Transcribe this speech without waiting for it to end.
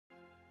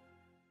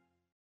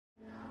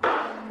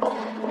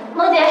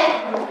梦姐，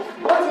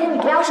梦姐，你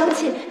不要生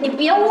气，你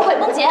别误会，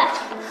梦姐。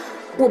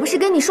我不是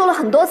跟你说了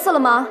很多次了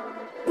吗？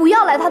不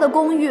要来他的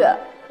公寓。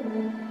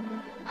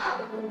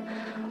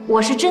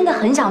我是真的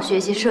很想学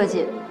习设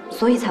计，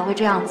所以才会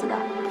这样子的。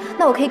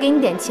那我可以给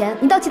你点钱，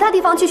你到其他地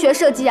方去学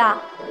设计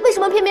啊？为什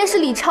么偏偏是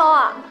李超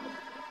啊？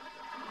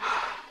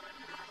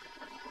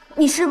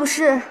你是不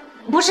是？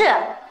不是，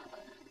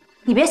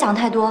你别想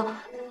太多。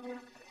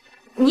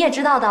你也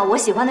知道的，我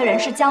喜欢的人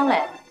是姜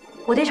磊，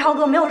我对超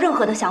哥没有任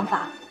何的想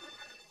法。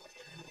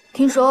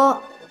听说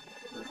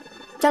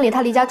姜磊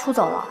他离家出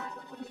走了，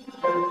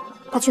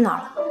他去哪儿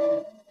了？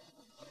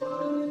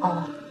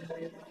哦，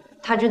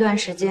他这段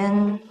时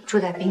间住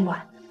在宾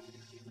馆。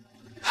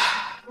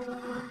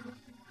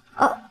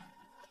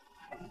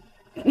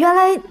原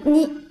来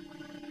你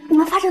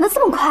们发展的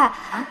这么快，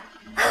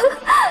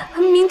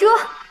明珠，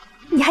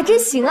你还真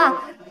行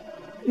啊。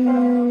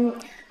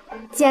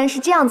既然是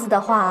这样子的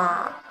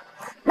话，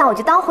那我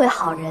就当回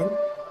好人，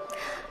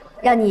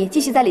让你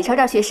继续在李超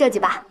这儿学设计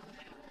吧。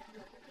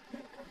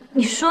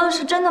你说的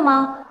是真的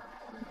吗？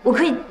我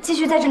可以继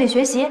续在这里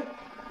学习？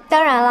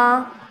当然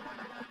啦。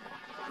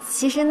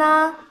其实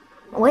呢，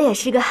我也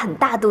是个很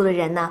大度的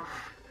人呢。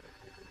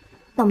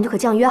那我们就可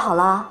这样约好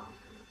了。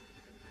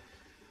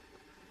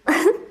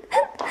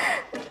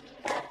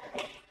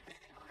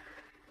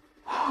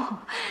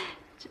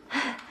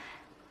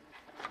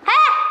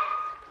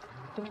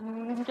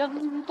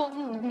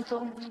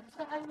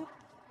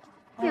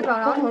叶广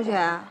辽同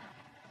学，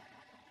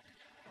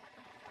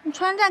你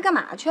川站干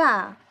嘛去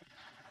啊？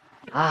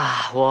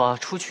啊，我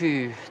出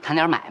去谈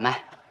点买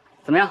卖，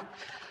怎么样？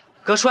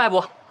哥帅不？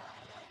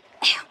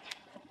哎呦，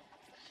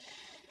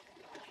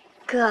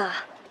哥，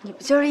你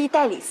不就是一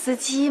代理司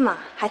机吗？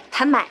还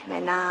谈买卖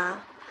呢？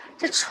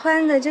这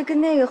穿的就跟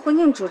那个婚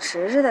庆主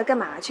持似的，干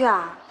嘛去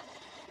啊？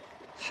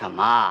什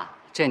么？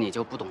这你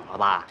就不懂了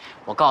吧？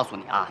我告诉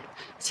你啊，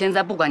现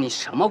在不管你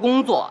什么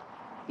工作，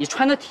你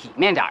穿得体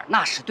面点，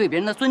那是对别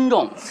人的尊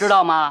重，知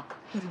道吗？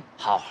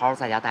好好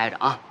在家待着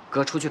啊，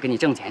哥出去给你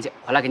挣钱去，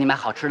回来给你买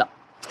好吃的。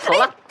走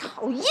了。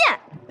讨厌！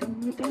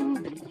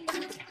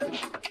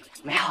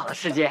美好的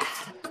世界。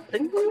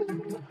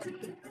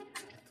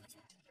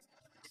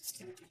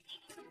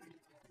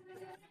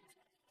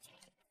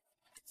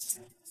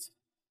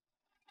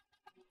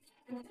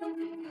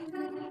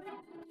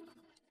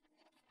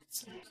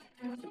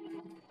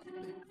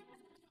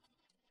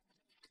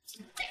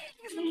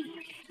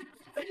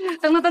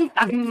噔噔噔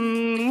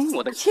噔，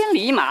我的千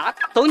里马，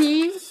走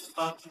你！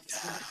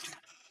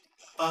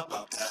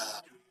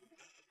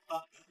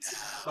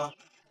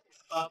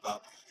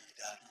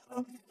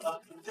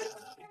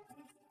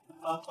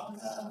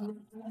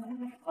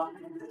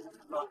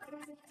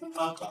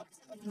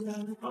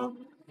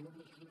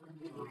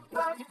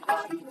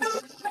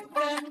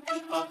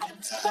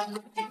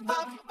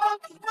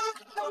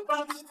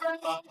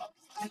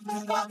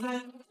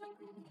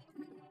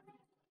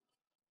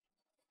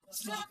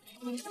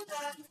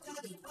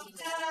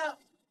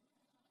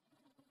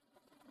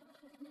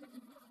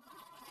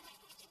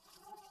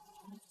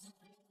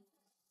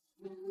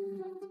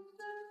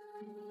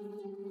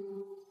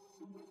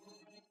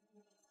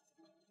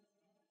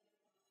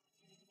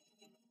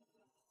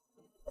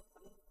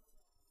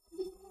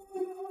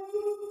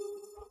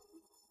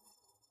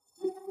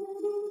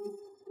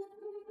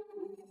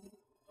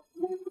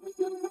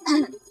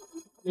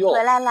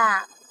回来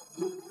啦，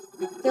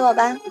给我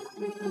吧。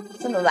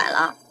这么晚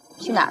了，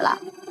去哪儿了？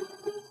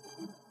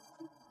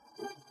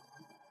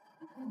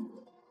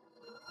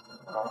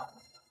啊，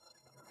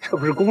这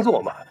不是工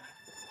作吗？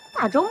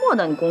大周末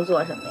的，你工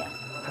作什么呀？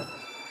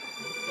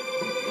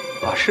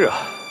啊，是啊。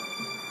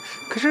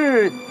可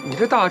是你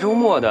这大周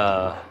末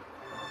的，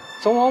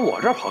总往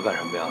我这儿跑干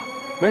什么呀？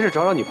没事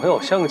找找女朋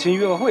友相个亲、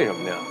约个会什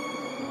么的呀？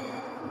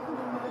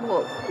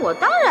我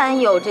当然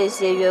有这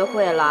些约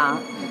会了，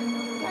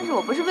但是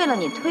我不是为了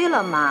你推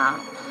了吗？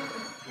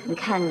你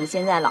看你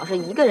现在老是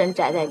一个人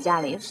宅在家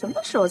里，什么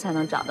时候才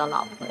能找到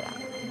老婆呀？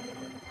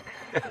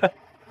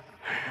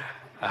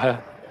哎，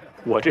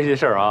我这些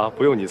事儿啊，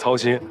不用你操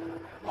心，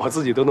我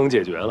自己都能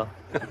解决了。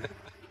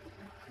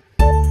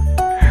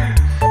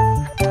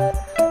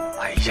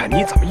哎呀，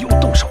你怎么又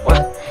动手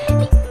了？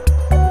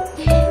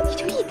你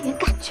就一点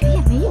感觉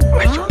也没有吗？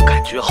哎呀，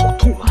感觉好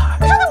痛啊！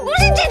我说的不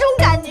是这种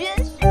感觉，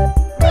是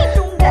那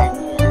种感觉。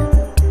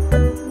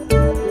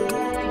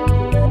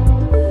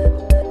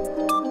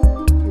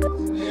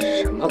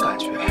什么感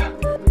觉呀？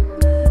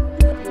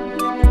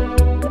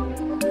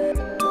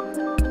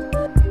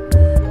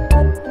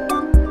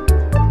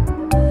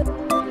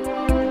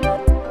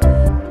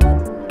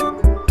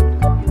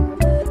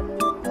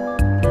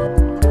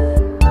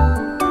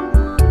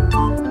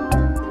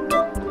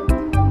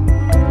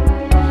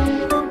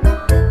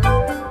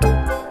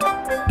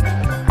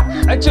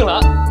哎，静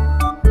兰。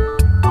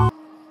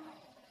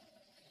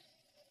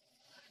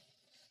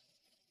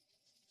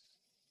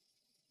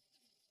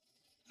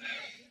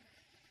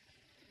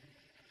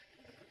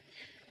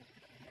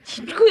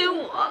你推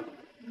我！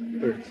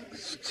不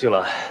是，静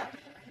兰，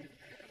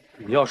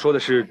你要说的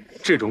是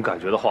这种感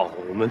觉的话，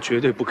我们绝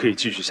对不可以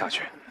继续下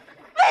去。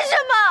为什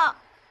么？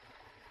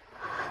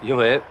因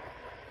为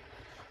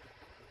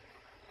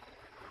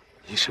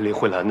你是林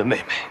慧兰的妹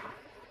妹。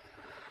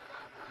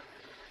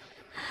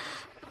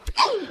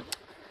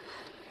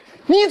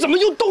你怎么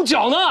又动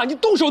脚呢？你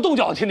动手动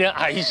脚，天天，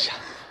哎呀！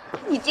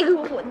你这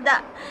个混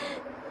蛋！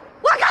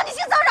我告你性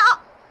骚扰！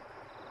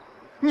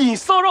你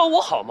骚扰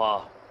我好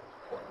吗？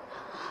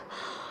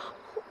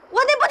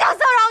我那不叫骚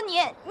扰你，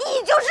你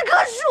就是棵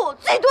树，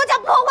最多叫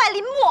破坏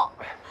林木。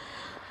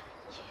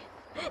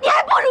你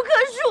还不如棵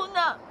树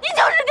呢，你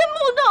就是根木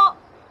头。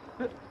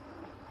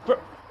不是，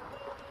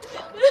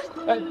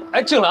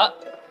哎，静兰。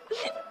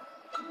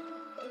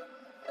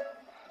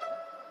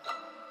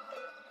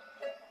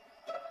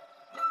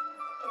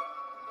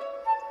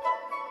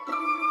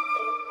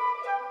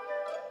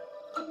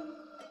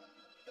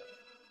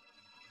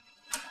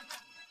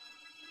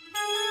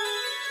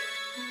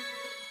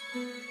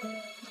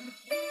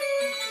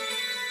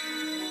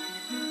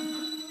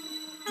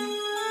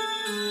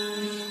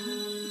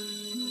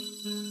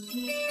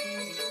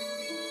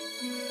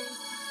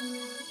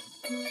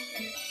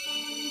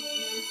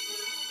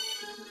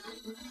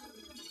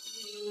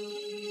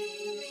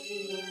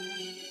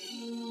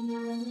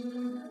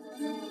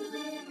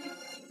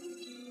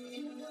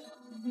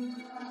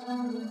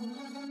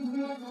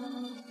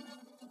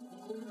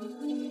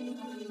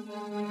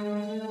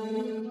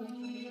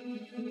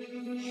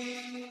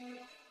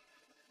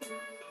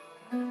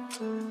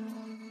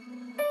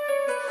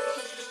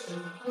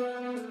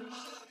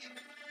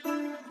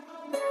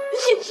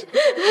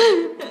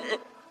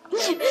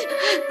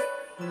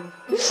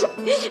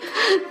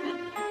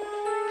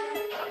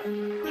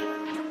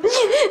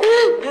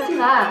静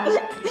兰，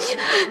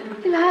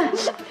静兰，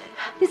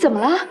你怎么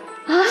了？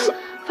啊，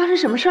发生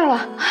什么事儿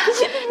了？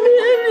别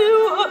理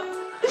我！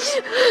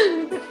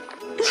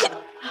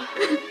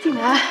静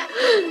兰，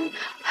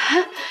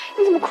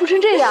你怎么哭成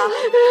这样？啊，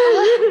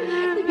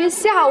你别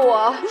吓我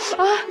啊！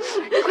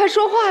你快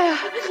说话呀！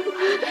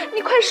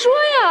你快说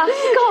呀！你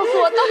告诉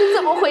我到底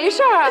怎么回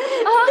事啊？啊！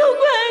都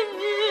怪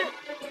你！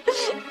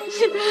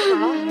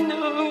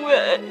都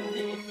怪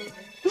你！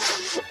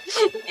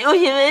就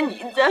因为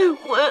你再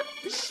婚，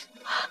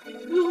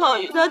刘浩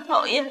宇他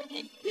讨厌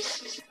你，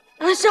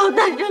他少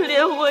带着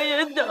脸我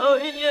也讨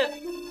厌。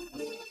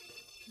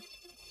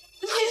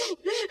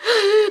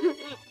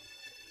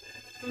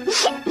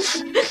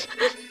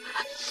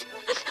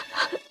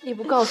你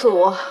不告诉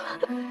我，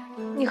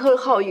你和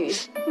浩宇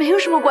没有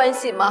什么关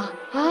系吗？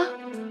啊？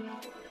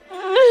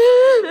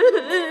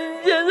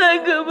现在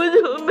可不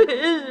就没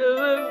什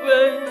么关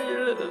系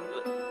了吗？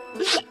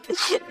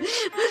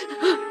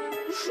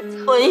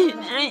我一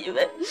直以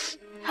为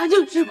他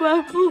就是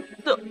怪父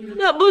不懂，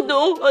他不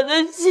懂我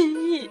的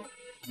心意。可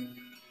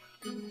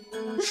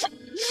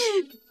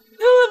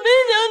我没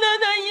想到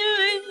他因为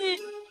你，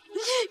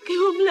给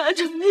我们俩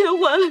成天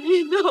换了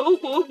一道鸿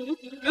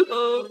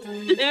沟，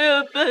这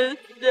个笨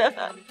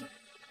蛋！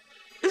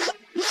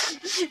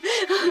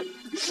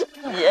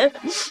姐，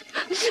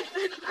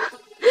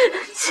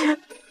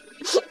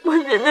我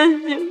真的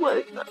喜欢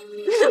他，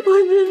我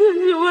真的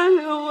喜欢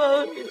刘王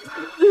宇，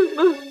怎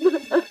么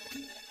办？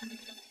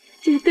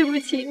姐，对不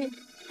起你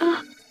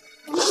啊，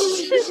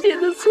是姐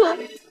的错，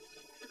姐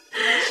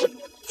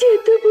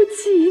对不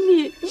起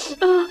你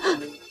啊，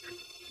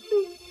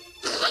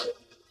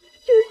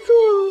姐错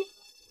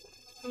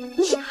了，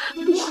不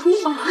哭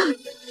啊，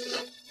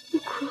不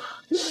哭。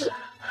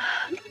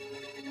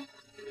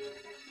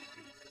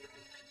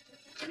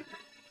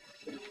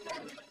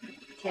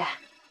姐，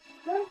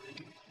怎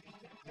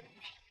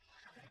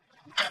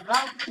么了？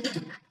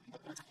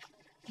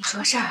你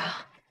说事儿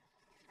啊？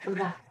是不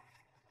是？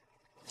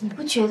你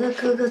不觉得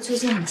哥哥最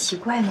近很奇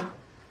怪吗？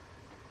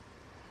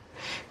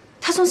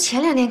他从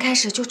前2天开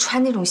始就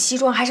穿那种西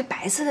装，还是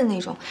白色的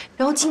那种，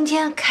然后今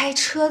天开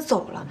车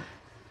走了。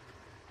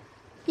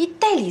一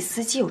代理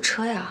司机有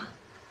车呀？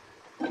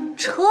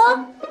车？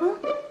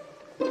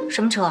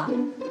什么车？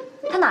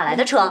他哪来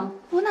的车？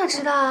我哪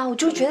知道啊，我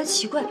就觉得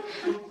奇怪。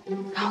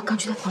然后刚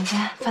去他房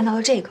间翻到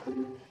了这个。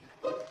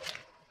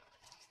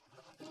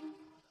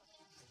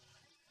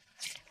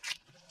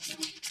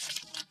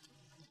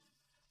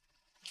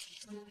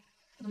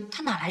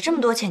他哪来这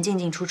么多钱进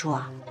进出出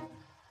啊？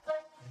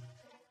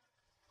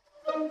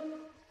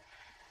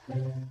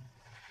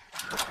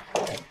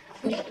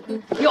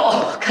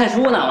哟，看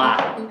书呢嘛？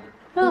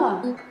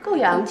啊，够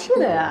洋气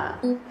的呀！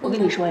我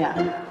跟你说呀，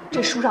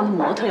这书上的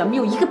模特呀，没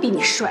有一个比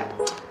你帅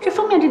的。这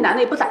封面这男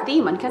的也不咋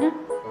地嘛，你看这。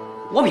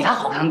我比他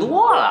好看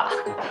多了。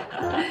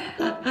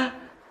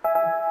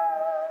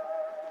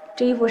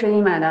这衣服谁给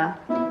你买的？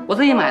我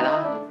自己买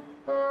的。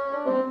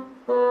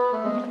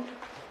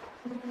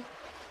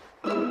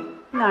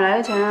哪来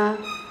的钱啊？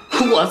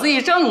我自己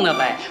挣的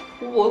呗。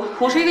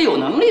我是一个有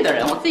能力的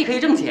人，我自己可以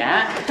挣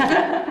钱。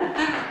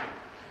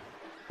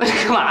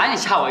干嘛呀？你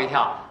吓我一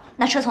跳。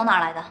那车从哪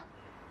儿来的？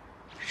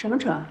什么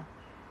车？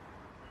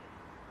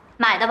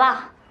买的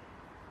吧？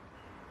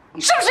是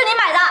不是你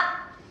买的？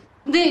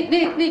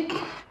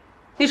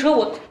那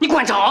车你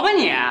管着吧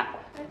你？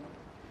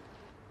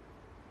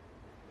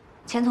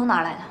钱从哪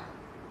儿来的？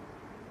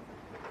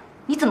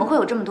你怎么会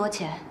有这么多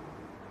钱？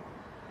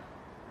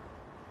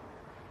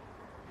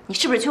你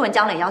是不是去问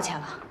江磊要钱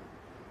了？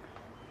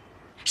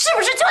是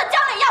不是去问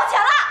江磊要钱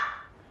了？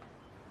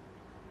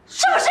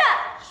是不是？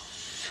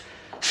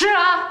是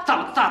啊，怎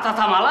么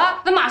了？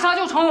那马上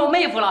就成为我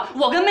妹夫了，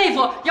我跟妹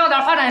夫要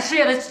点发展事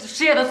业的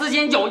资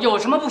金，有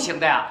什么不行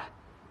的呀？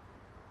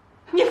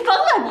你疯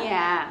了你！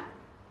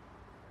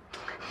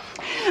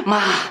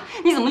妈，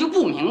你怎么就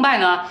不明白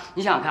呢？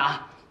你想想看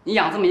啊，你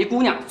养这么一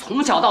姑娘，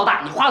从小到大，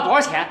你花了多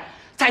少钱？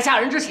在嫁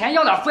人之前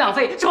要点抚养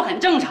费，这不很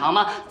正常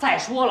吗？再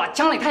说了，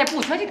江磊他也不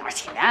缺这点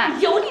钱。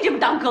有你这么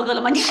当哥哥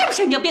的吗？你是不是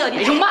神经病？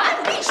哎呦妈！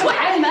你说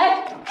孩子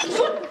们，你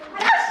说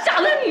他傻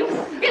了你，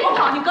别给我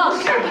搞，你告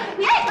诉是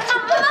你。哎，妈，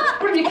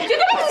不是你绝对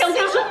不相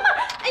信说。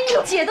哎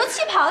呦，姐都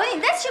气跑了，你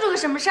再气出个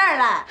什么事儿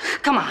来？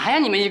干嘛呀？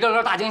你们一个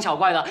个大惊小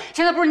怪的。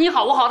现在不是你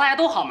好我好大家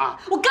都好吗？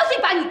我干脆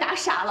把你打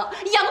傻了，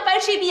养个白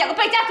水比养个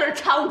败家子儿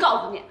强。我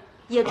告诉你，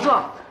叶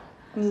壮，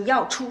你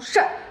要出事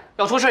儿，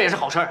要出事也是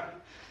好事儿。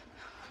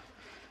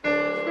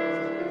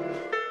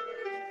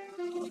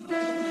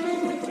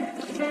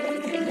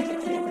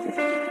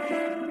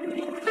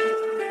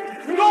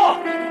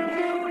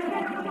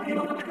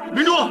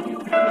明珠，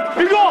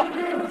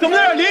怎么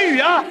在这淋雨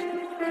啊？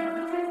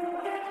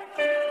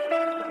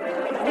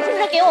你是不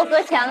是给我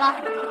哥钱了？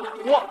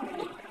我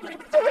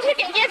是不是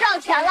给叶壮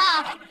钱了？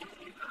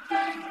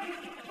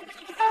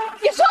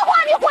你说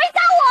话，你回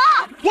答我！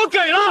我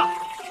给了，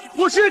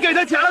我是给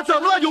他钱了，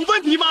怎么了？有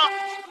问题吗？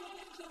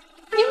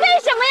你为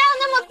什么要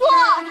那么做？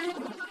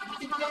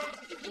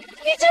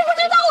你知不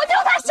知道我就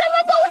他什么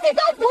东西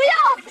都不要？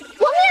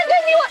我面对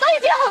你我都已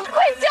经很愧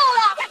疚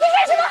了，你为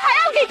什么还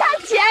要给他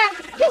钱？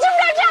你知不知道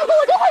这样子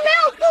我就会没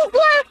有自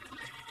尊？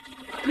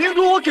明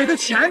珠，我给他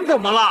钱怎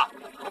么了？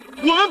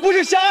我们不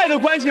是相爱的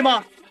关系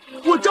吗？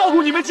我照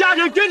顾你们家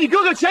人，给你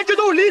哥哥钱，这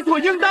都是理所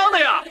应当的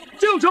呀，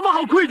这有什么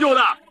好愧疚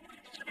的？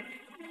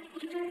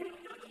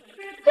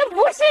这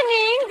不是你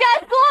应该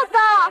做的，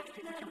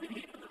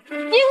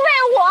因为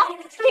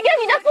你跟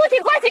你的父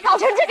亲关系搞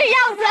成这个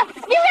样子，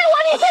因为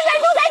你现在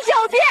住在酒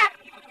店，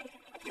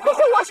可是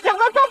我什么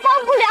都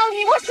帮不了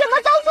你，我什么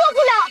都做不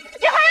了，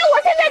你还要我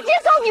现在接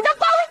受你的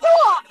帮助？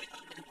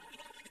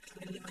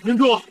明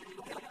珠，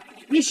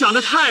你想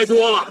的太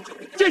多了，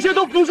这些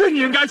都不是你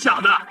应该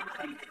想的。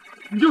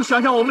你就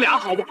想想我们俩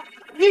好不好？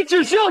你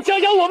只需要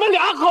想想我们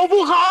俩好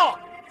不好？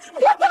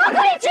我怎么可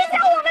以只想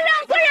我们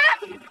两个人？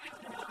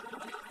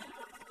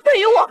对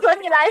于我和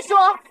你来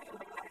说，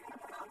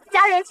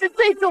家人是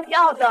最重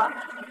要的，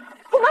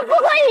我们不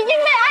可以因为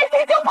爱情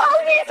就抛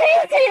弃亲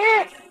情。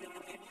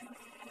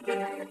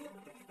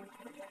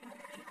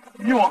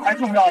比我还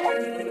重要吗？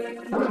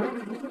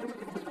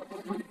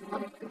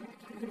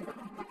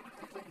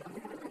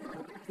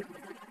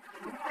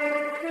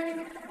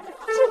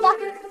是的，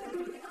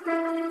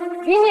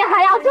比你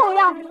还要重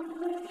要，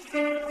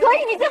所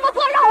以你这么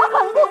做让我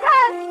很不堪。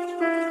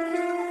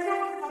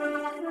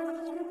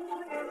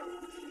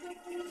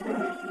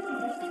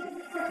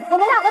我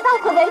们两个到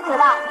此为止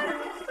了。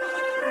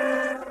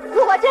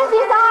如果真心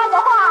相爱的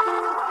话，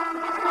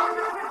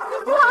你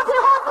希望最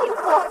后幸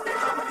福，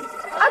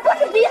而不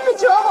是彼此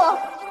折磨。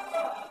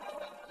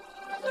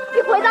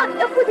你回到你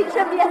的父亲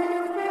身边，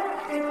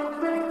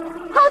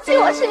抛弃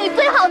我是你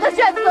最好的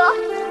选择。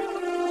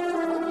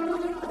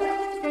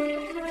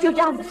就这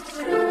样子。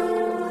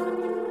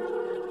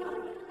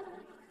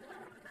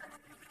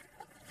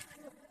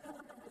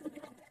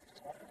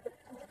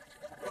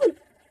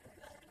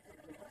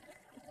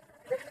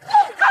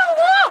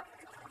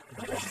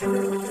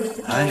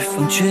海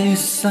风吹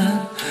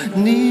散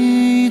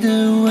你的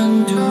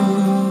温度，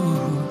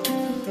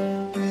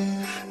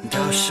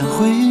岛上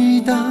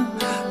回荡，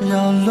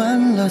扰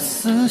乱了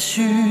思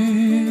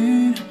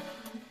绪。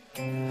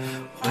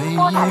回忆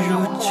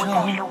如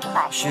潮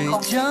水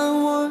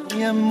将我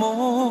淹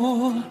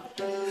没，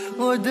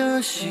我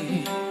的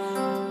心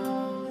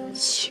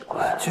奇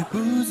怪，却不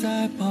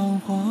再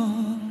彷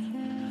徨，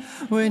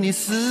为你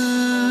思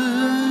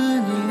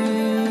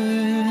念。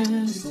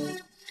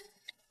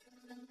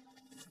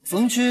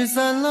风吹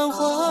散了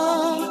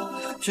花，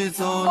吹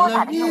走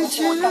了一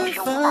切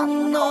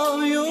烦恼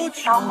忧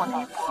愁，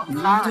你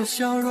的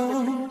笑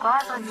容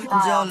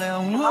照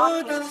亮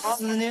我的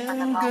思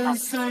念，跟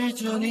随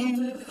着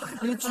你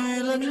流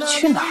去了那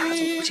去哪儿了？怎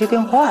么不接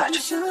电话呀？这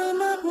什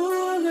么不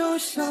留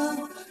下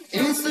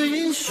一丝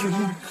一许，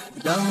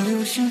当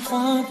流星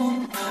划过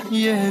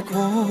夜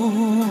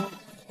空，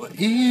我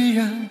依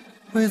然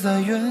会在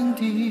原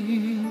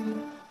地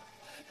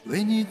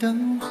为你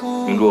等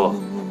候。明珠，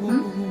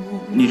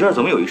你这儿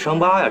怎么有一伤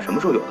疤呀？什么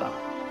时候有的？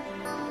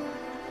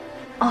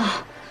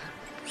啊，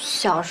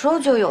小时候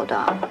就有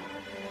的。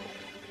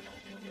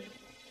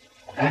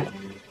哎，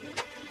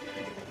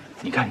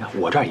你看，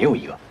我这儿也有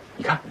一个，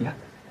你看，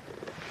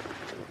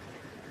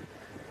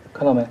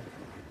看到没？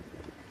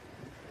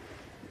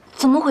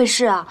怎么回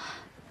事啊？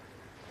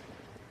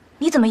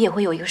你怎么也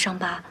会有一个伤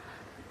疤？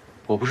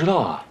我不知道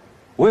啊，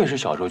我也是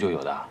小时候就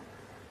有的。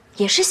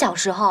也是小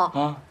时候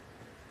啊？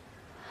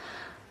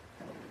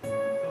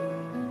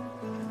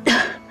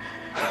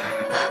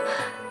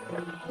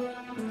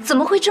怎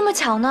么会这么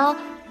巧呢？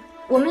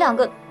我们两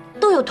个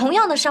都有同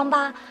样的伤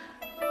疤，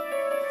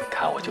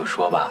看，我就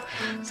说吧，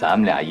咱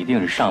们俩一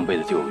定是上辈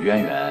子就有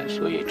渊源，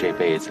所以这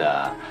辈子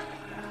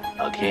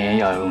老天爷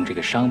要用这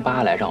个伤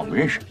疤来让我们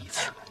认识彼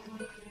此。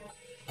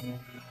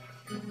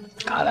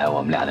看来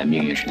我们俩的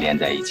命运是连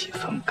在一起，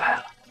分不开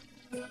了。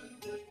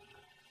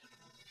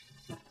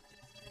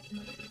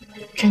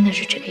真的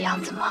是这个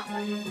样子吗？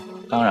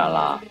当然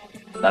了，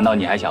难道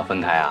你还想分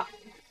开啊？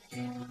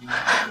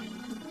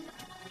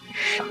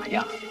傻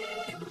样！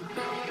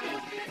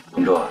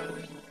明珠，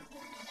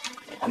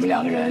我们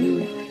两个人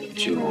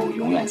就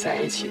永远在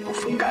一起，不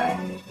分开。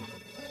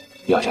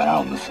要想让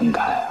我们分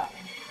开啊，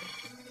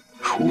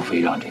除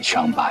非让这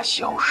伤疤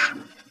消失，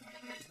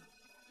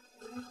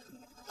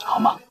好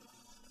吗？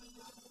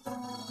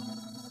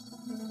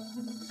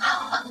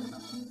好啊。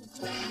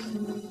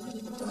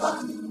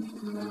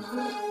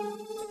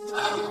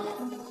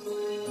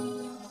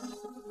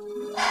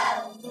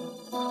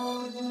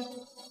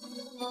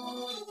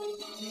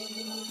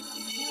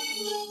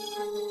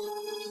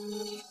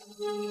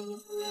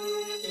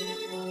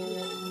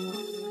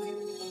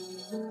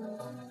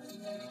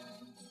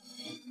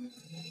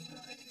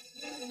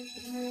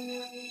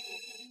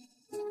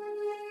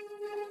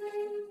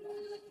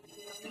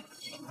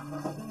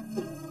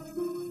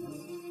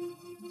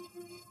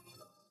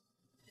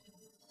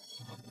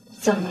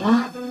怎么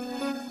了？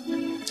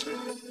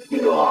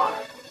明珠，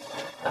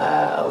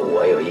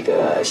我有一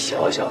个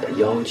小小的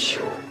要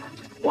求，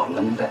我们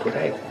能不能再多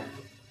待一会儿？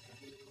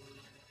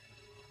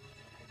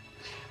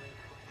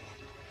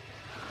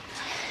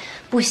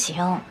不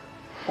行，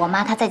我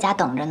妈她在家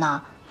等着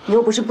呢，你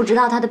又不是不知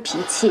道她的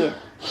脾气。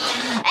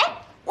哎，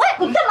喂，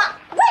你干嘛？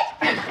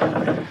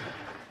喂！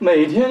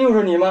每天就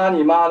是你妈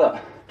你妈的，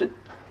这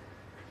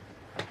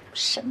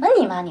什么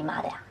你妈你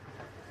妈的呀？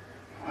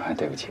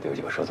对不起，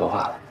我说错话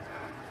了。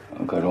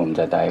可是我们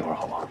再待一会儿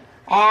好不好？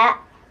哎，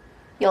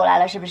又来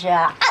了是不是？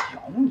啊，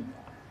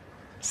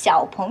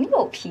小朋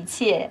友脾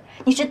气，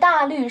你是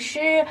大律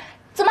师，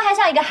怎么还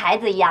像一个孩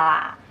子一样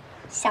啊？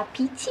小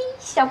脾气，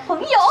小朋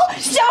友，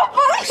小朋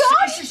友，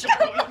是什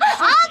么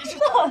啊？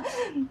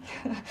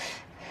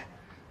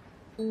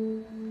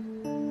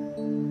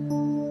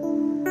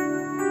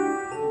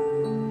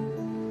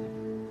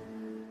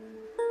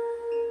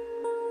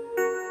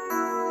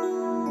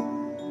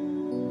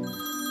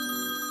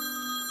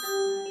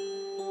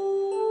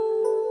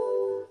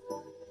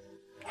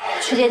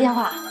去接电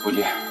话。不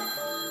接。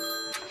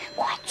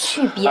快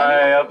去，别！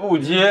哎呀，不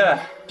接！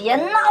别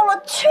闹了，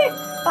去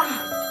吧。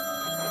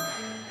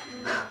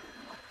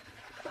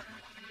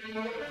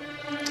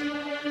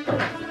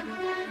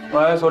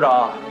喂，所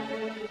长，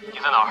你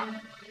在哪儿？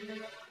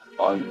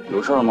啊，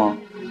有事吗？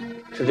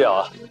是这样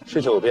啊，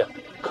事情有变，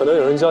可能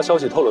有人将消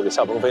息透露给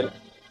夏鹏飞了。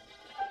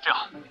这样，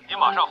你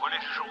马上回律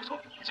师事务所，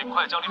尽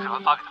快将律师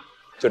函发给他。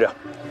就这样。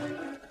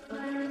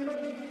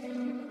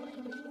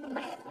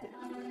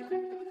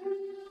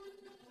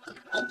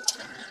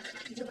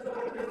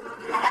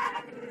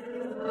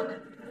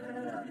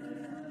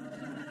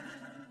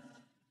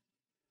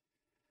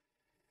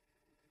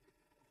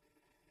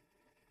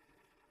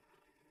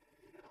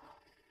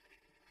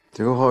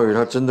这个浩宇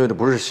他针对的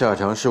不是夏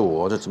强，是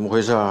我，这怎么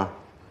回事啊？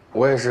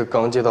我也是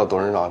刚接到董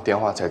事长电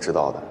话才知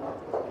道的。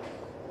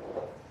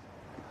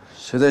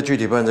谁在具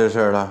体办这事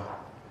儿了？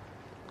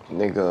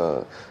那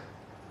个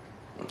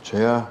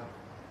谁呀？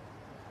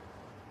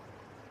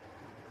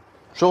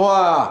说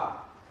话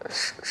啊！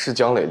是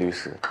蒋磊律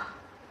师。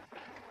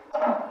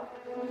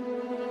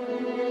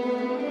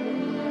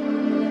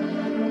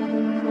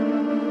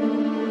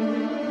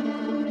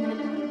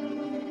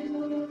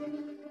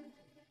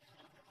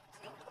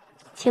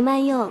请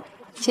慢用，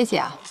谢谢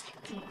啊，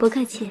不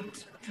客气。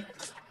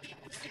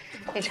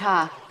李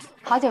超，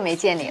好久没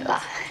见你了。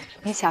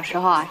你小时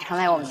候啊，常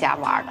来我们家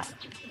玩的。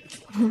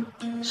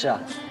是啊，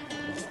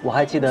我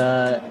还记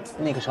得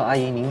那个时候阿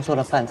姨您做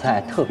的饭菜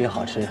特别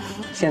好吃，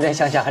现在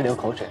想想还流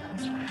口水呢。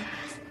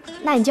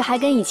那你就还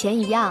跟以前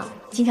一样，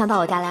经常到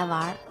我家来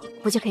玩，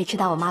不就可以吃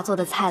到我妈做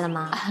的菜了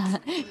吗？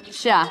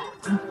是啊，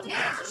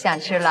想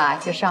吃了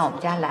就上我们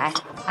家来，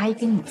阿姨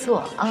给你做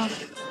啊。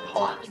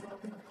好啊。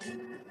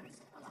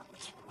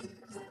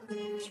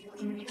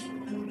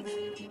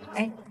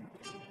哎，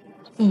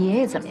你爷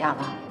爷怎么样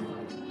了？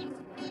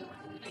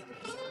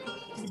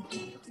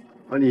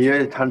和你爷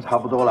爷谈差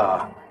不多了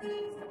啊。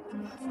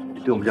你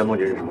对我们家梦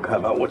姐有什么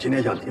看法？我今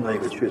天想听到一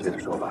个确切的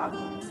说法。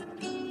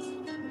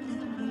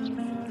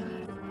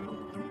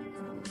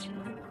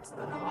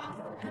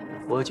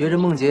我觉着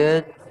梦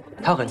洁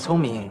她很聪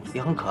明，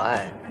也很可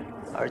爱，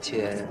而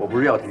且我不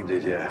是要听这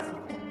些。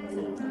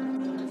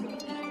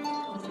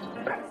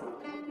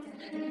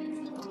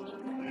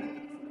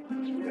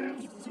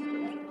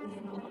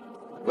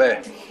喂，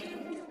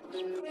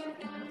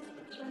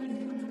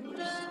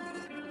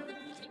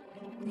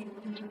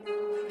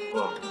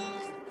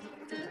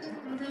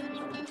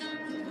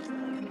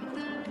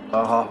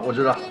好，我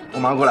知道，我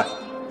马上过来。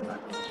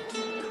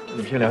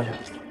你们先聊一下。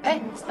哎，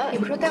你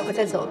不是说待会儿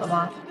再走的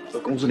吗？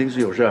公司临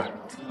时有事啊，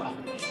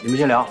你们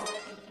先聊。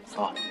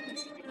好。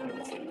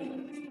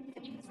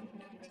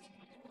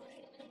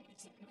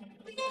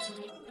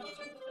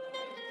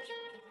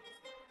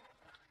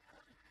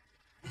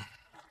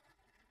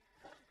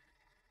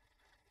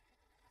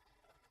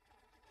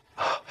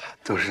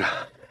董事长，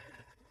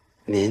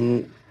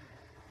您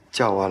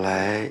叫我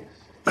来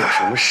有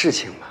什么事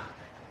情吗？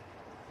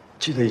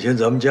记得以前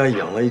咱们家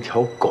养了一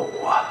条狗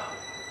啊，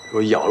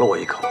说咬了我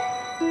一口，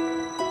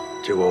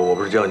结果我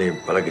不是叫你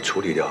把它给处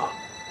理掉，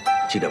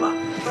记得吗？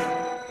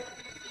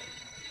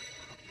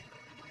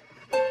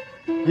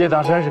叶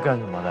大山是干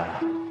什么的？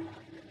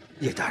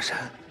叶大山，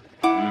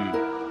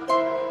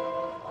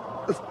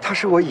他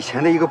是我以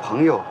前的一个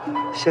朋友，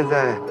现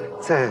在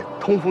在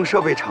通风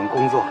设备厂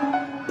工作。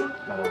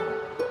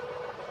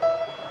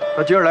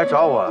他今儿来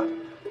找我了。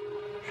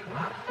什么？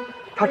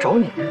他找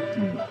你？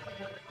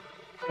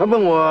他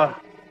问我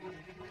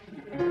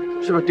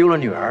是不是丢了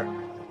女儿，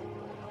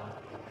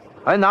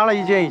还拿了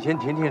一件以前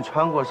婷婷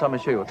穿过、上面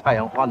绣有太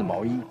阳花的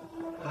毛衣。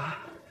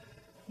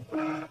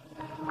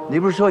你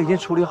不是说已经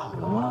处理好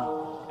了吗？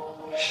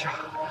是啊。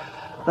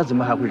那怎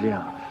么还会这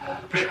样？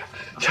不是，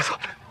夏总，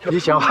你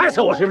想害死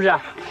我是不是？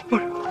不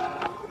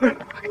是。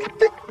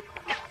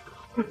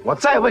我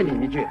再问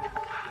你一句，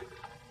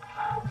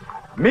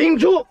明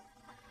珠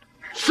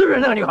是不是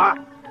那个女孩？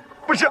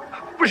不是，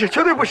不是，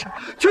绝对不是，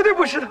绝对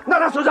不是的。那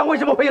她手上为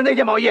什么会有那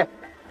件毛衣？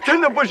真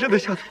的不是的，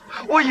夏总，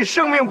我以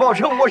生命保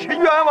证，我是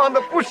冤枉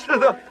的，不是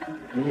的。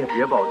你也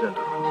别保证了。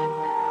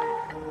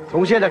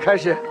从现在开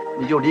始，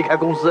你就离开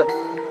公司，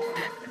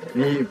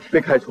你被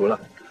开除了。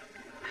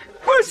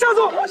不是，夏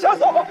总，夏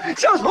总，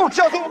夏总，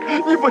夏总，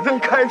你不能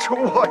开除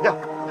我呀！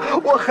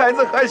我孩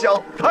子还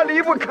小，他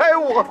离不开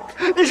我。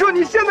你说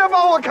你现在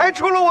把我开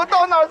除了，我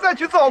到哪儿再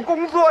去找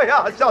工作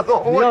呀，夏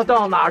总？你要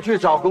到哪儿去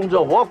找工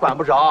作，我管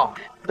不着。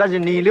但是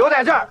你留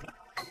在这儿，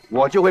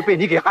我就会被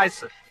你给害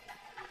死。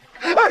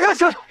哎呀，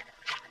夏总，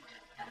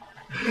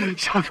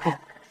夏总，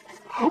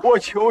我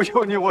求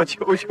求你，我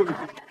求求你。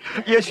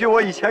也许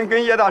我以前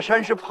跟叶大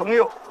山是朋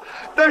友，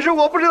但是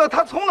我不知道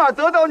他从哪儿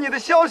得到你的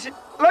消息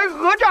来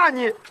讹诈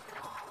你。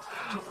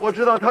我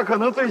知道他可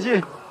能最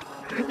近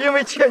因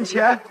为欠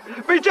钱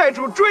被债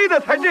主追的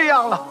才这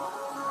样了。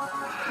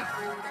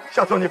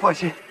夏总，你放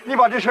心，你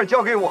把这事儿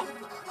交给我，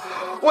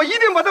我一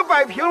定把他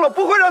摆平了，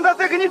不会让他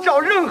再给你找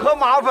任何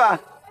麻烦。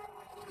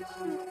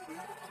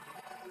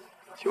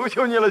求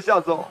求你了，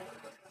夏总。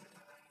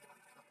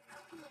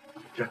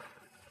这，夏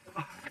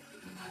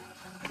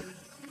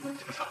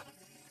总，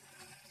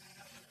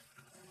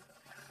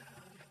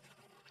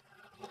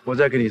我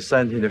再给你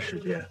3天的时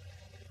间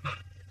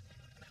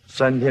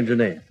，3天之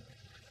内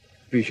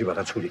必须把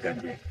它处理干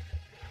净。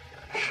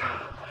是啊，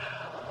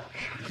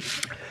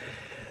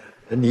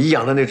你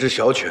养的那只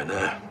小犬呢，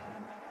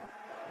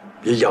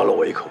也咬了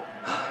我一口。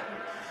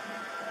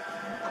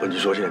你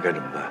说现在该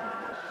怎么办？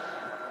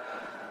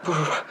不，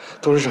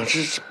董事长，这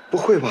不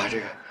会吧？这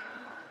个。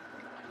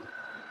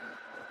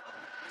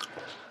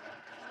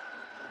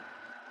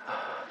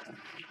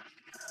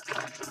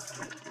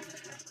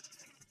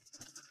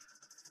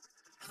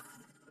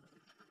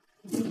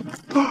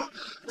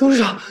董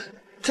事长，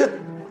这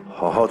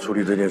好好处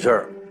理这件事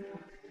儿，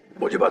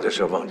我就把这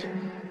事忘记。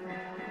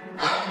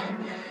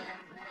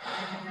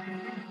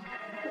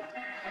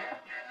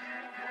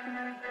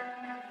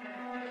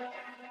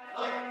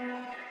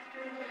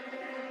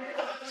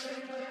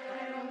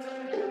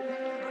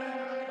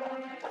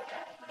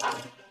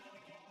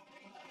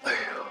哎呦，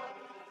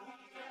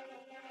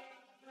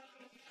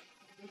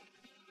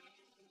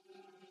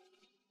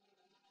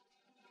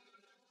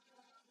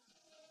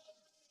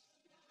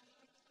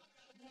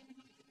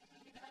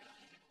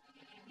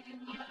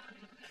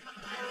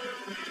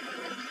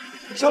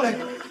小磊，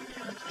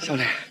小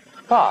磊，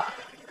爸，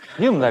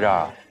你怎么在这儿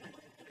啊？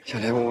小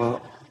磊，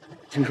我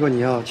听说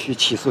你要去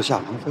起诉夏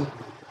鹏飞，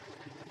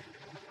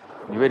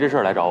你为这事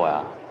儿来找我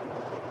呀？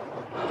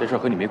这事儿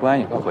和你没关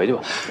系，快回去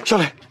吧。小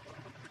磊，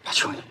我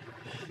求你，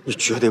你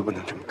绝对不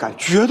能这么干，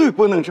绝对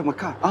不能这么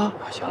干啊！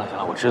行了行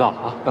了，我知道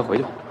了啊，快回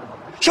去吧。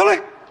小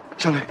磊，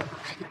小磊，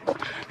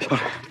小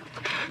磊，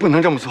不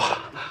能这么做，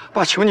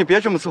爸，求你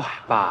别这么做。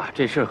爸，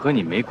这事儿和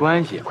你没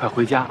关系，快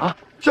回家啊！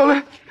小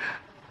磊，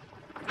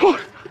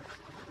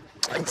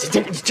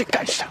你这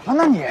干什么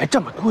呢？你这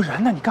么多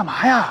人呢，你干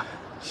嘛呀？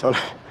小磊，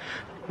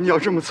你要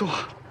这么做，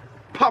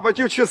爸爸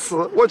就去死！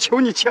我求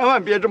你千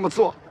万别这么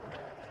做。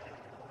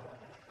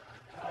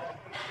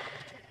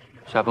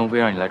夏鹏飞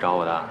让你来找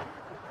我的。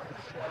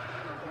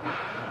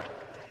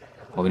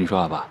我跟你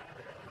说啊，爸，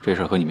这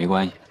事儿和你没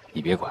关系，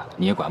你别管，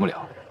你也管不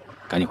了，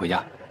赶紧回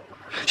家。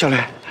小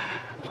磊，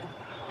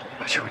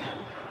我求你，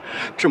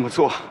这么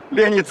做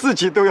连你自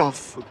己都要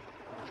死。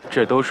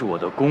这都是我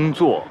的工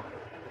作，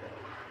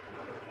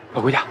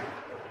快回家。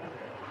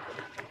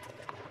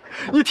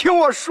你听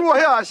我说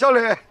呀，小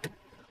磊，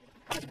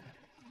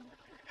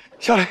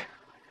小磊，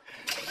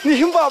你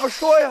听爸爸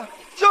说呀，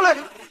小磊，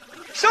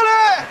小磊。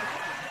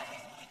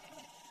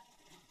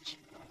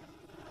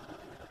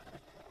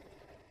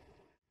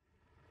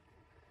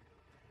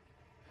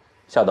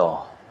夏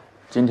董，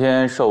今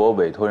天受我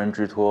委托人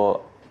之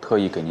托，特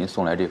意给您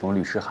送来这封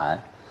律师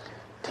函，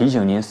提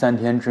醒您3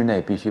天之内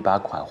必须把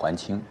款还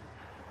清。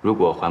如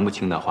果还不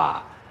清的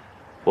话，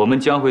我们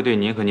将会对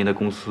您和您的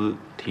公司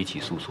提起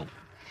诉讼。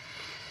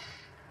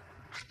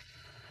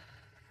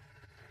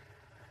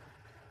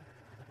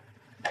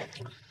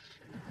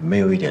没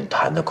有一点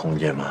谈的空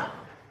间吗？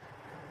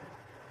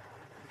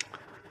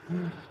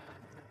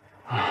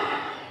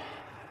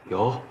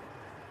有，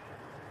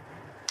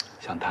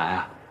想谈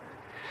啊？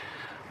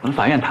我们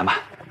法院谈吧。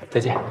再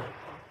见，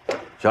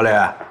小磊。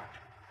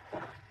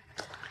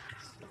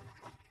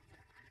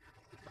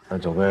那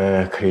总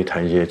归可以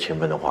谈一些情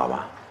分的话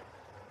吧？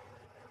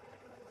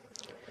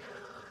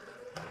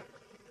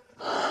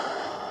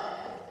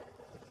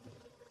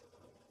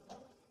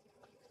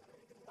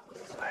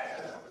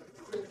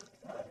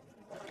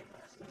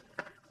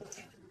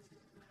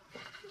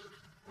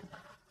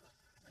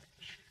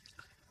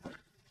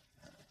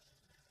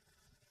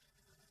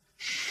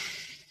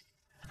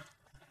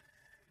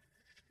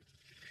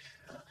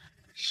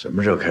什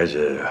么时候开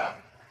始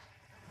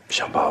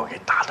想把我给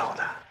打倒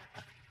的？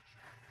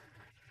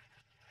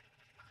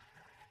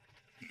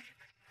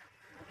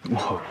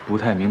我不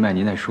太明白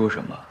您在说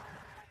什么。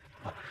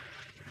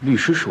律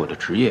师是我的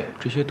职业，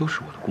这些都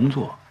是我的工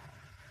作。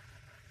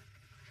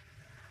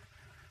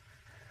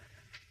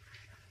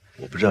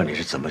我不知道你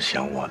是怎么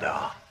想我的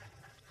啊，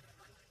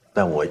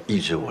但我一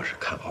直是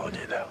看好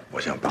你的，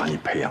我想把你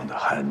培养的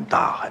很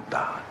大很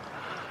大，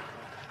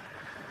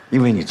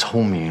因为你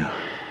聪明啊，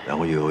然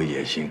后又有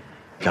野心，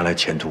将来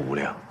前途无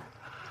量。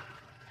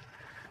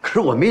可是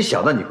我没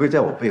想到你会在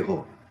我背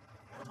后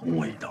捅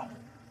我一刀。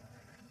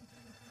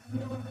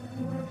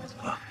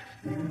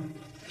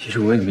其实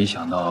我也没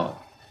想到，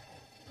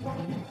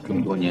这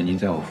么多年您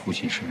在我父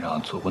亲身上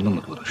做过那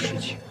么多的事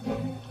情，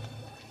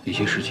那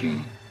些事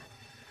情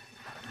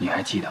你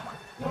还记得吗？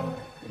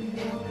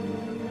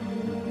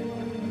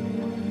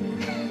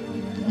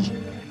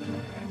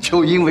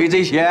就因为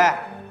这些？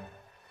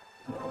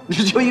你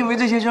就因为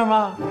这些事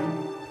吗？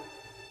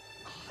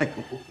哎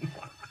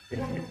呦，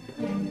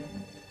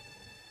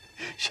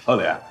小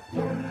磊，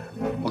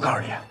我告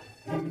诉你，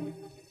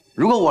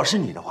如果我是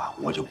你的话，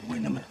我就不会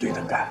那么对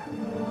着干，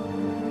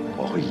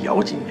我会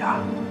咬紧牙，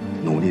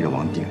努力的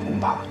往顶峰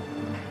爬，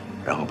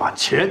然后把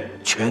钱、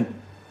权、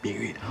名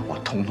誉我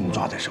统统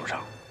抓在手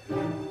上，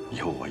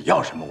以后我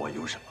要什么我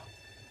有什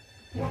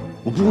么，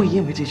我不会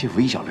因为这些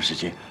微小的事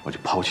情我就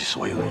抛弃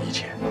所有的一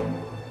切。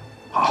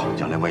好，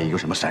将来万一有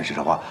什么闪失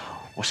的话，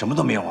我什么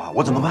都没有啊，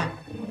我怎么办？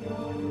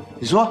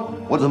你说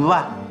我怎么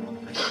办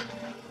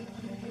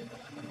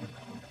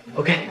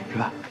 ？OK， 是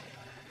吧？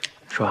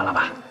说完了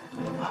吧？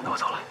那我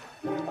走了。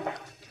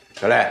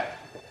小磊，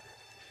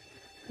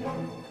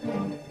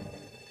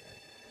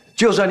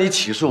就算你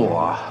起诉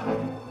我，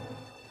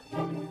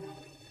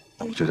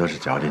我最多是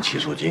交点起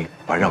诉金，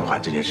把让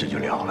款这件事就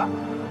了了。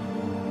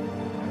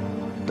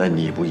但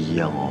你不一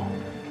样哦，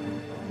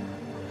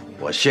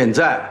我现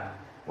在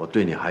我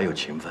对你还有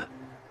情分。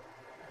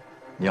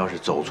你要是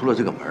走出了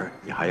这个门，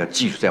你还要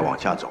继续再往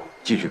下走，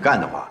继续干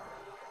的话，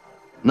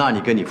那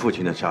你跟你父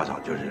亲的下场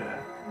就是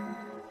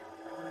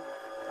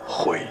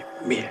毁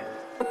灭。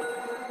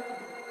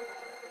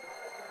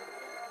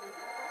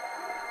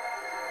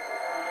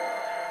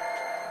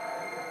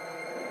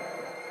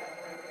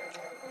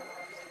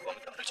我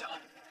们等着瞧。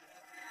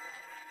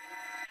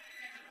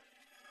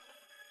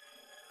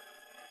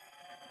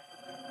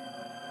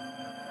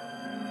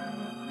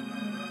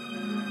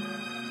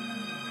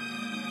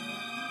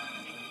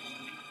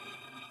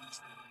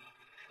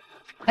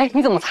哎，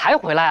你怎么才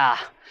回来啊？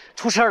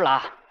出事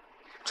了！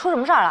出什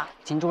么事儿了？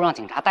金珠让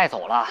警察带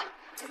走了。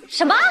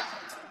什么？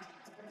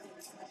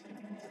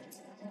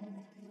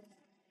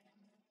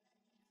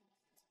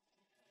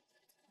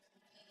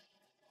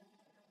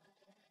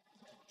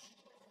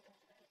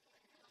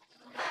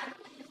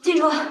金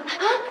珠啊，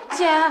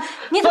姐，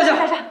你怎么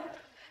在这儿？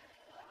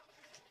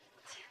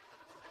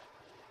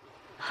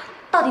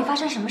到底发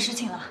生什么事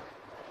情了？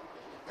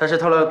他是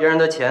偷了别人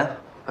的钱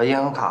和银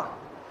行卡，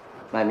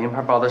买名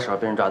牌包的时候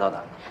被人抓到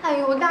的。哎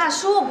呦，大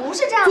叔，我不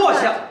是这样的。坐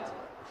下。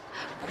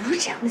不是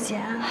这样的，姐。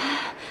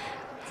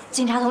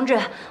警察同志，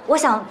我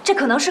想这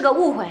可能是个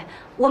误会。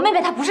我妹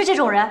妹她不是这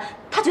种人，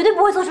她绝对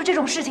不会做出这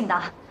种事情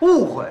的。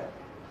误会，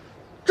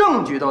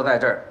证据都在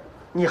这儿，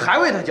你还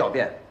为她狡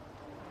辩？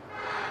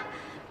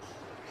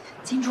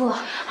金珠，哎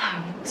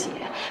呦，姐，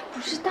不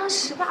是当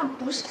时吧，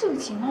不是这个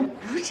情况，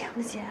不是这样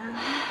的，姐。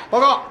报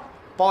告，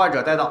报案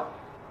者带到。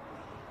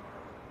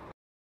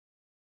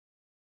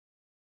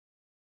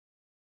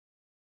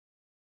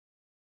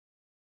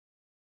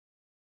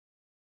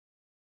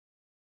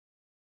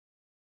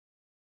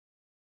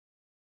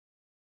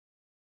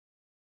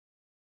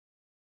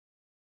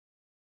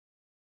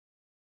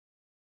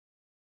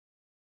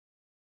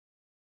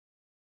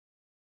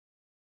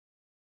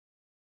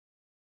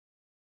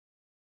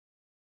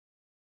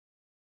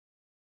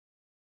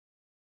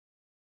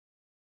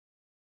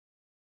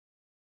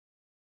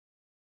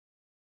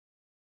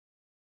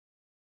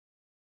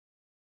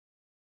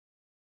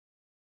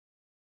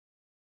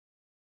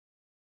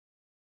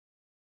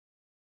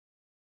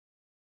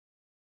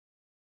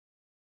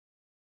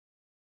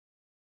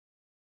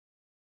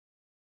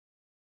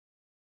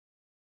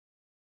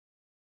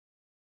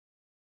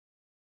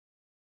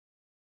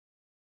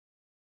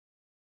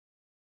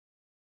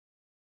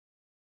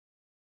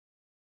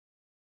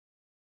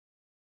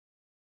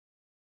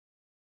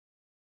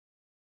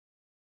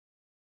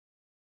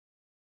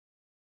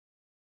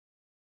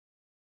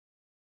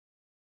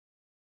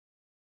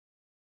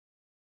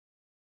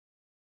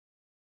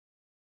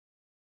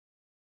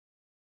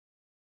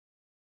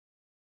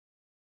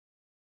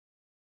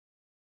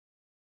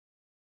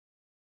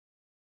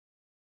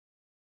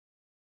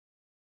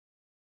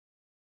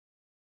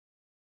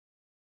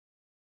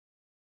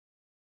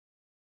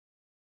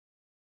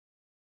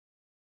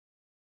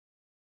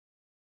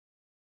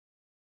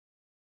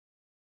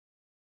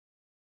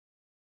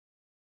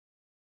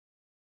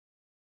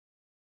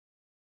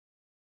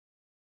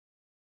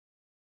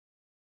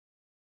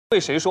为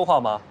谁说话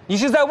吗？你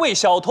是在为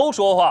小偷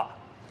说话。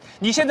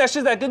你现在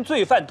是在跟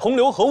罪犯同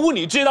流合污，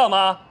你知道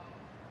吗？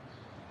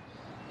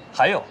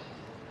还有，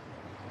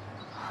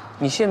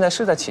你现在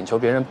是在请求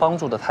别人帮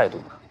助的态度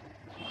吗？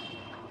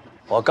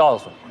我告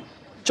诉你，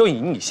就以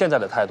你现在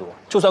的态度，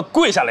就算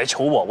跪下来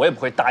求我，我也不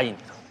会答应你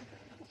的。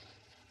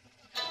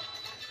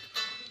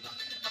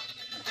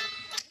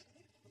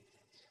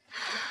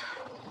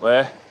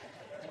喂，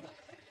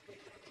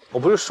我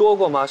不是说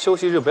过吗？休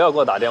息日不要给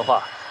我打电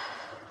话。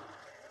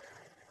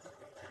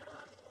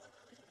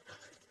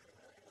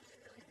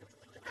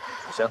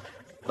行，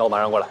那我马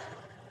上过来。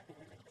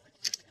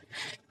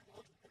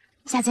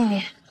夏经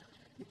理，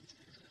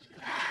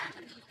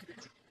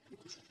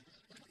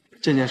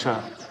这件事儿，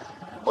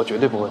我绝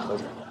对不会和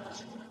解。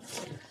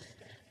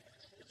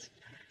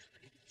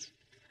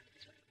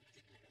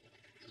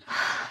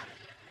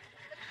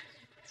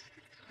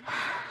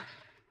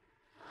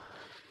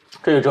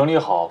这个整理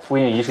好，复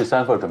印一式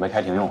3份，准备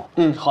开庭用。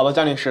嗯，好的，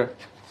江律师。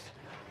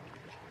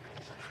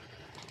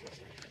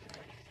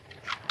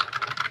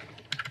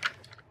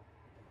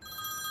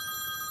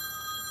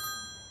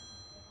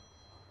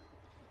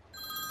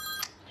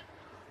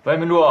喂，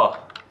明珠，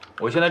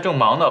我现在正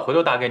忙呢，回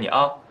头打给你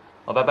啊。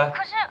好，拜拜。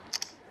可是，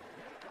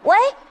喂，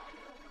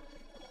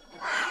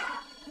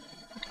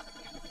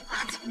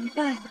怎么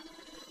办？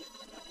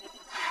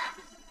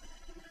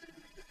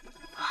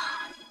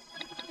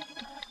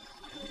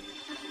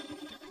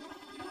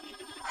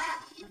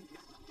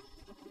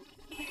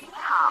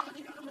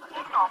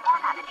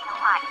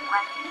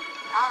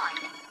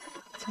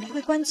怎么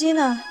会关机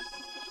呢？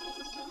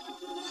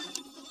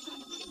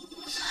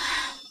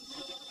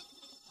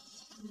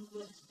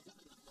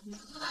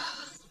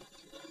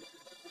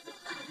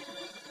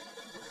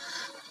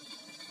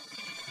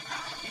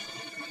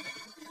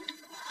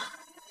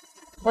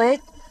喂，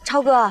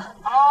超哥。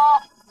Hello，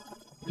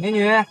 美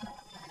女，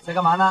在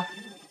干嘛呢？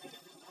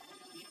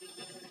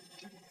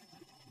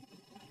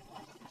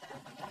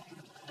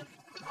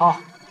好，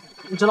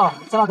我知道了，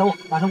在那等我，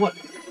马上过来。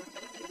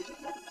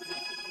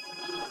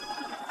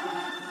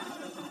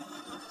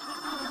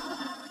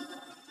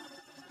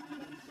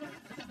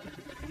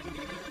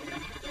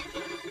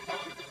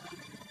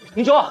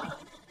明珠，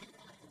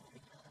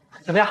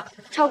怎么样？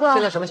超哥，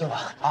现在什么情况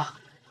啊？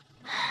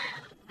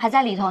还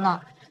在里头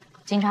呢。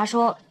警察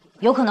说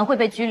有可能会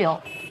被拘留。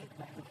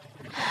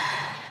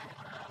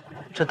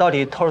这到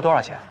底偷了多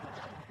少钱？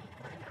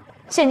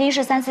现金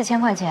是3、4千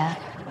块钱，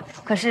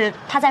可是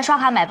他在刷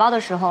卡买包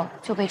的时候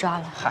就被抓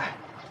了。嗨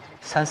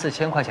，3、4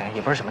千块钱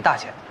也不是什么大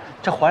钱，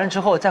这还了之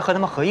后再和他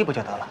们合议不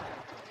就得了？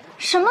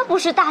什么不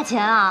是大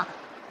钱啊？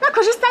那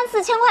可是3、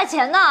4千块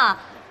钱呢！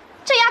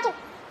这丫头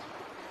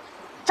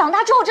长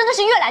大之后真的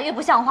是越来越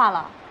不像话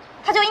了。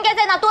他就应该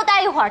在那多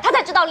待一会儿，他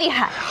才知道厉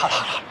害。好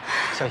了，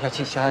消消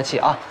气，消消气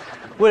啊！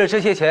为了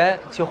这些钱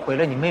就毁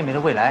了你妹妹的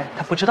未来，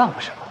他不知道不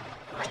是吗？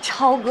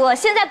超哥，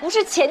现在不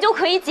是钱就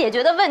可以解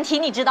决的问题，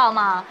你知道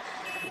吗？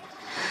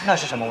那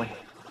是什么问题？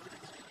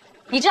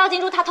你知道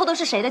金珠她偷的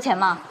是谁的钱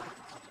吗？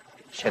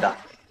谁的？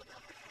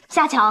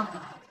夏强。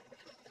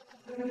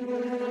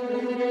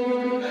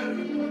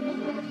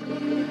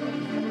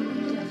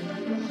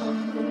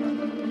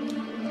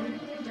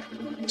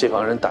这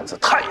帮人胆子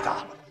太大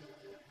了。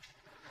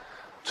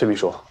崔秘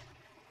书，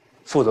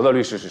负责的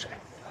律师是谁？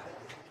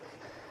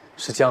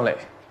是江磊。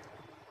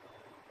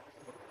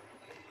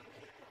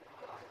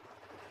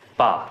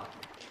爸，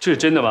这是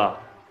真的吗？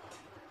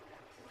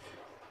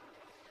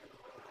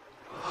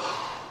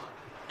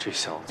这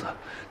小子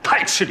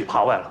太吃里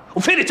扒外了，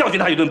我非得教训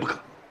他一顿不可。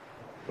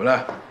回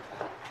来，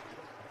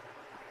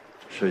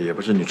这也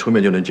不是你出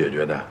面就能解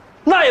决的。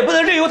那也不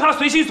能任由他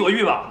随心所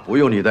欲吧？不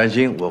用你担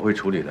心，我会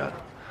处理的。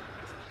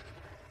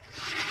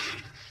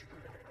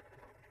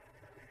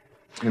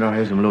你那儿还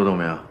有什么漏洞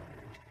没有？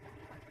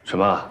什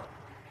么？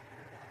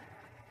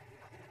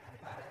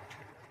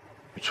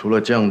除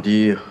了降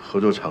低合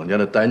作厂家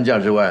的单价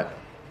之外，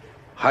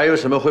还有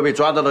什么会被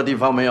抓到的地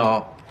方没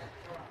有？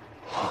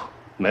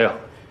没有，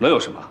能有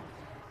什么？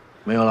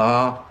没有了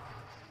啊。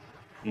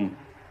嗯。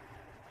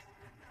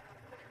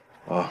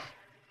啊，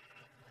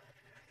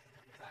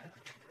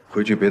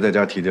回去别在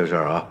家提这事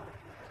儿啊，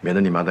免得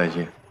你妈担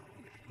心。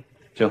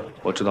行，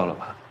我知道了，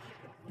爸。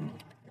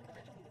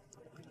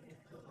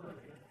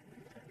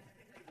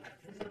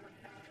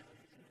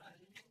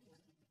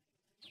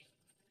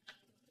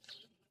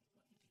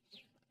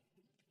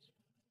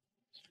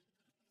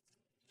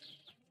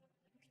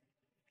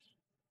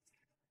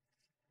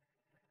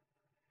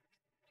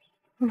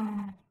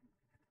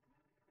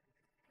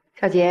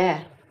小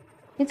杰，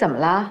你怎么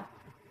了？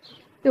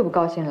又不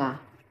高兴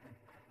了？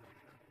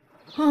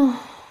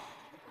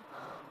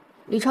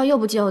李超又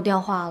不接我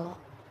电话了，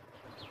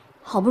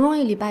好不容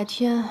易礼拜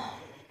天，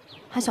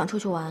还想出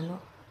去玩呢。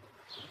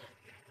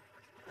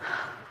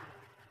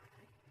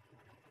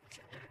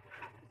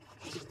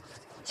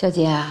小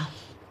杰啊，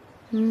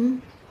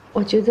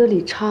我觉得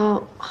李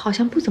超好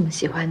像不怎么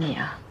喜欢你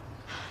啊，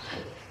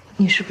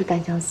你是不是单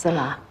相思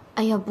了？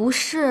哎呀，不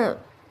是，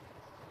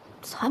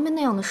才没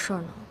那样的事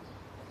儿呢。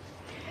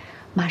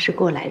妈是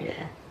过来人，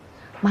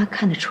妈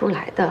看得出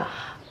来的。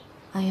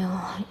哎呦，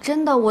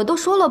真的，我都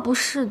说了不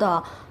是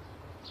的。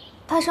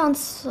他上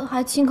次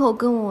还亲口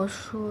跟我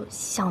说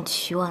想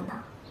娶我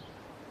呢。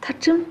他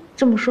真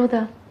这么说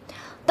的？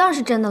当然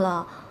是真的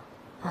了。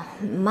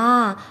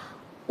妈，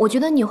我觉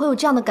得你会有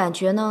这样的感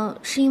觉呢，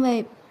是因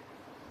为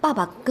爸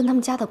爸跟他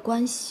们家的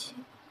关系。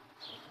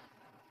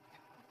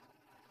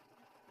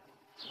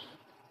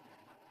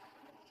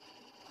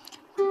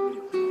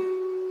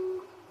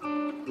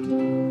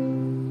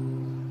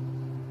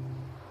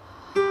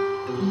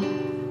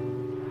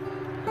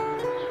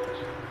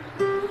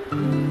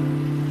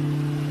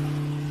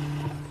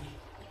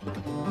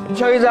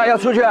小姨子要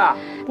出去啊？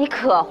你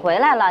可回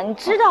来了，你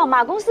知道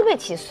吗？公司被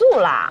起诉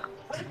了。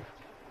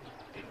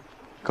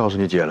告诉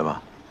你姐了吗？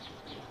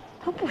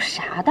她不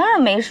傻，当然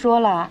没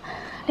说了，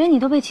连你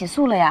都被起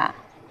诉了呀。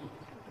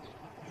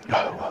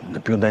那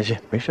不用担心，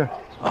没事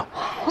啊。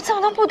我怎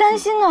么能不担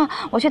心呢？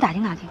我去打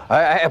听打听。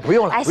哎，不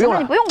用了，哎，不用了，行了，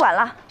你不用管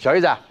了。小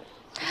姨子，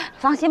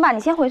放心吧，你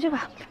先回去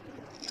吧。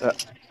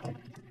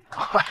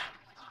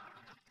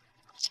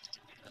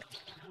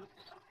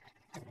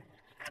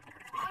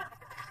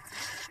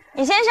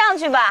你先上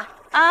去吧，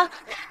啊！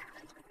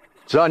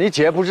只要你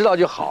姐不知道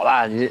就好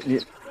了。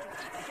你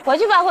回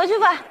去吧，回去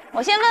吧，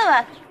我先问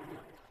问。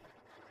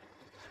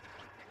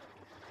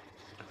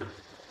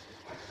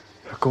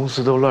公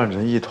司都乱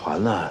成一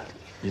团了，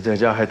你在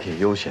家还挺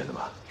悠闲的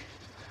嘛。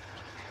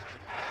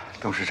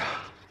董事长，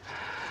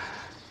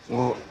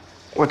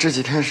我这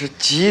几天是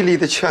极力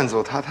的劝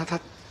阻他，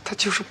他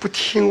就是不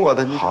听我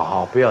的。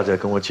好，不要再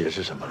跟我解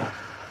释什么了，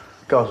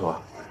告诉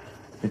我，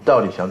你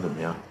到底想怎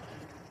么样？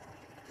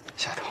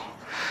夏彤，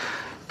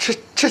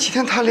这几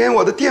天他连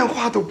我的电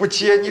话都不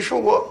接，你说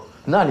我……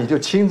那你就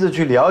亲自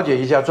去了解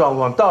一下状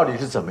况到底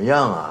是怎么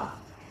样啊？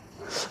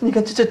你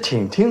看这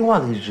挺听话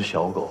的一只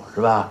小狗是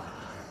吧？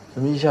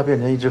怎么一下变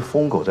成一只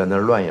疯狗在那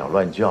儿乱咬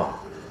乱叫？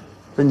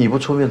那你不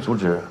出面阻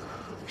止，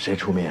谁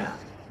出面？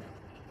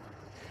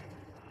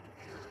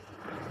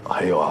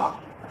还有啊，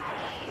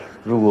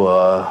如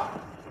果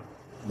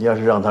你要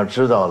是让他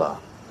知道了，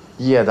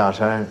叶大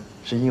山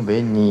是因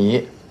为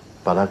你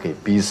把他给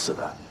逼死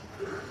的，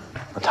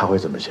那他会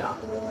怎么想？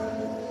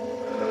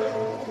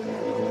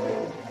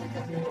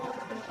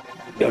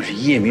要是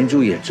叶明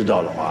珠也知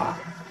道的话，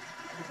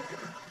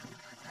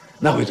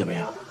那会怎么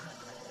样？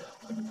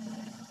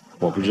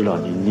我不知道，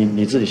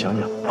你自己想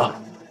想啊。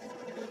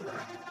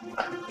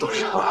董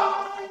事长，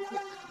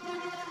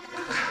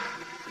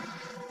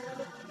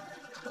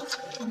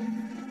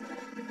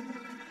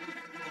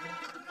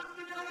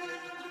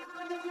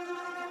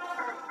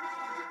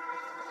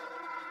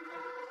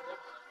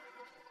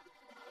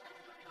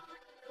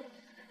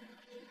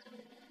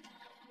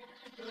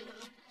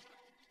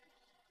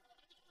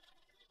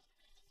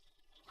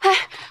哎，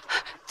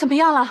怎么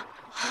样了？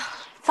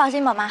放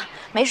心吧，妈，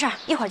没事，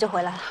一会儿就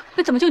回来了。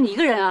那怎么就你一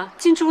个人啊？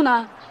金珠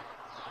呢？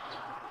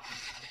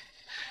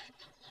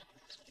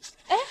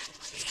哎，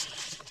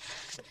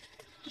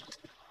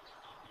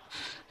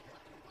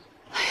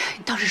哎呀，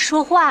你倒是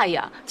说话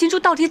呀！金珠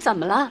到底怎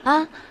么了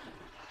啊？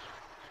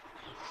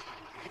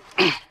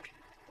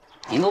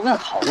您都问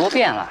好多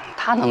遍了，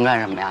他能干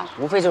什么呀？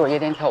无非就是夜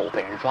店跳舞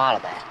被人抓了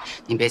呗。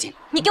您别紧。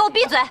你给我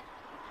闭嘴！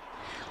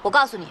我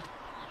告诉你，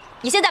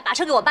你现在把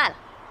车给我卖了。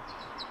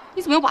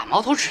你怎么又把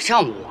矛头指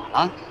向我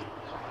了？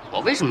我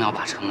为什么要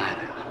把车卖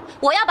了呀？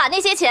我要把那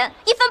些钱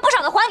一分不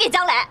少的还给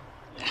江磊。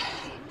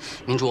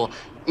明珠，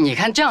你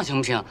看这样行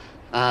不行？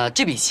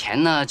这笔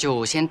钱呢，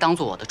就先当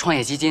做我的创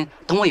业基金，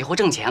等我以后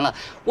挣钱了，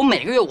我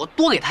每个月我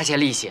多给他些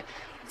利息，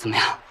怎么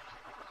样？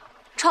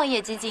创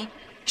业基金？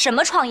什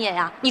么创业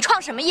呀？你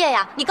创什么业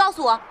呀？你告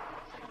诉我。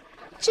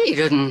这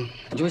个你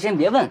就先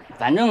别问，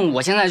反正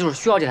我现在就是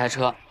需要这台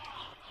车。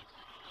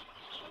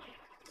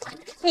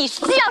你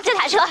需要这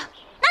台车？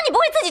那你不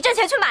会自己挣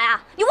钱去买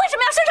啊？你为什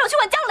么要伸手去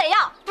问江磊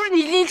要？不是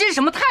你这是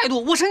什么态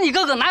度？我是你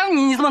哥哥，哪有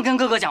你这么跟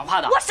哥哥讲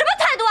话的？我什么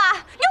态度啊？你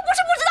又不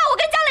是不知道我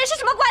跟江磊是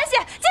什么关系，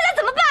现在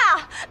怎么办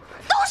啊？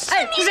都是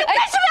你，你为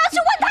什么要去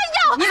问他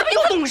要？你怎么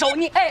又动手？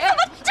你哎，怎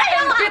么这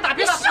样啊？别打！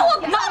你是我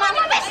哥哥，你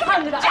为什么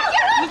这样？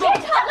别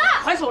吵了！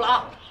还手了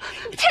啊！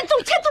欠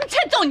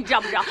揍，你知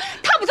道不知道？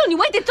他不揍你，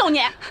我也得揍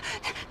你。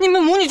你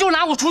们母女就是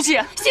拿我出气。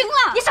行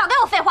了，你少跟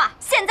我废话，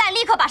现在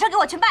立刻把车给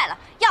我去卖了，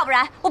要不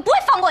然我不会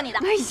放过你的。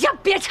哎呀，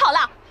别吵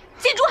了，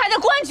金珠还在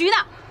公安局呢。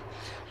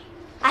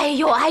哎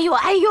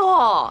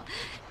呦！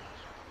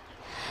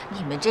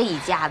你们这一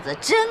家子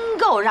真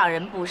够让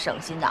人不省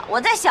心的。我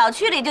在小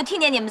区里就听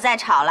见你们在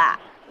吵了，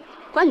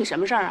关你什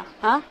么事儿啊？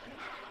啊！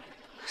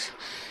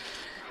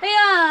哎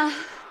呀，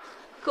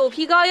狗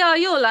皮膏药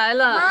又来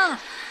了。妈，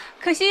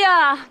可惜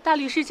呀，大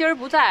律师今儿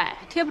不在，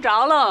贴不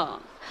着了。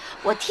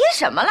我贴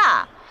什么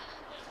了？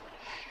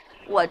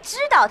我知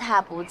道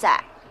他不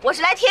在，我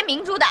是来贴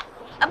明珠的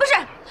啊，不是，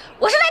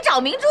我是来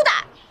找明珠的。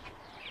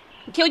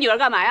你贴我女儿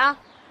干嘛呀？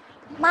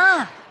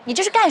妈，你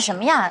这是干什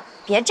么呀？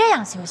别这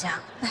样行不行？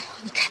哎呦，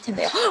你看见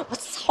没有？我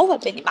早晚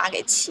被你妈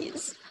给气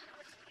死。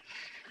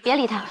别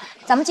理他，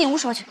咱们进屋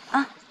说去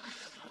啊。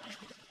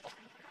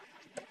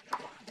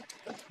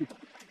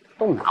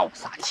都拿我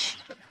撒气。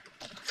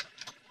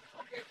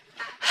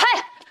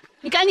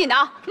你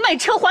呢，卖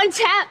车还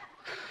钱。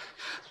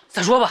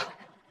再说吧，